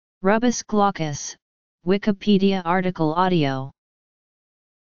Rubus glaucus, Wikipedia article audio.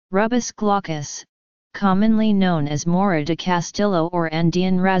 Rubus glaucus, commonly known as Mora de Castillo or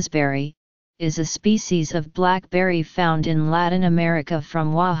Andean raspberry, is a species of blackberry found in Latin America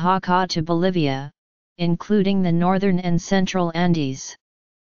from Oaxaca to Bolivia, including the northern and central Andes.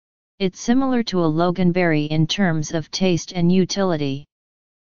 It's similar to a loganberry in terms of taste and utility.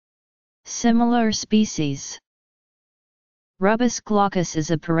 Similar species. Rubus glaucus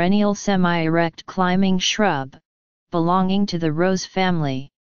is a perennial semi-erect climbing shrub, belonging to the rose family.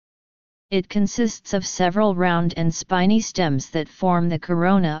 It consists of several round and spiny stems that form the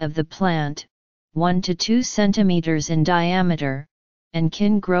corona of the plant, 1 to 2 cm in diameter, and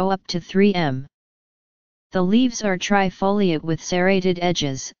can grow up to 3 m. The leaves are trifoliate with serrated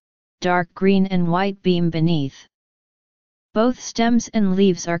edges, dark green and white beam beneath. Both stems and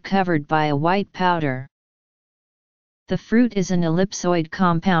leaves are covered by a white powder. The fruit is an ellipsoid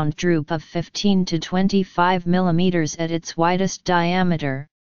compound drupe of 15 to 25 mm at its widest diameter,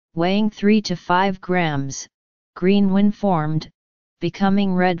 weighing 3 to 5 grams, green when formed,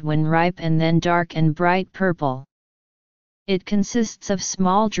 becoming red when ripe and then dark and bright purple. It consists of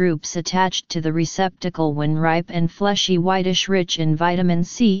small drupes attached to the receptacle when ripe and fleshy whitish rich in vitamin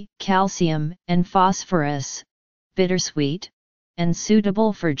C, calcium, and phosphorus, bittersweet, and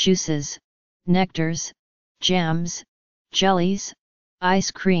suitable for juices, nectars, jams, jellies,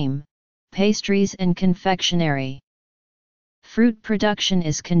 ice cream, pastries and confectionery. Fruit production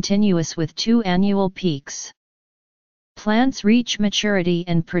is continuous with 2 annual peaks. Plants reach maturity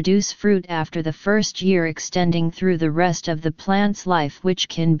and produce fruit after the first year, extending through the rest of the plant's life, which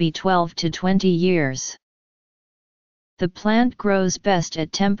can be 12 to 20 years. The plant grows best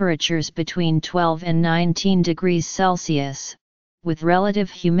at temperatures between 12 and 19 degrees Celsius, with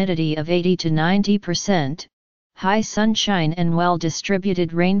relative humidity of 80 to 90%, high sunshine and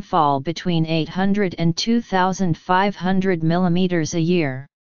well-distributed rainfall between 800 and 2,500 mm a year.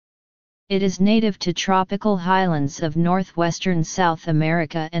 It is native to tropical highlands of northwestern South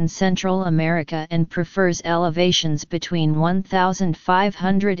America and Central America and prefers elevations between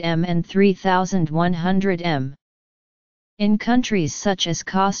 1,500 m and 3,100 m. In countries such as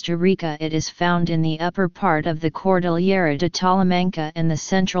Costa Rica, it is found in the upper part of the Cordillera de Talamanca and the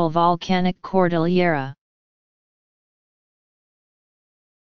Central Volcanic Cordillera.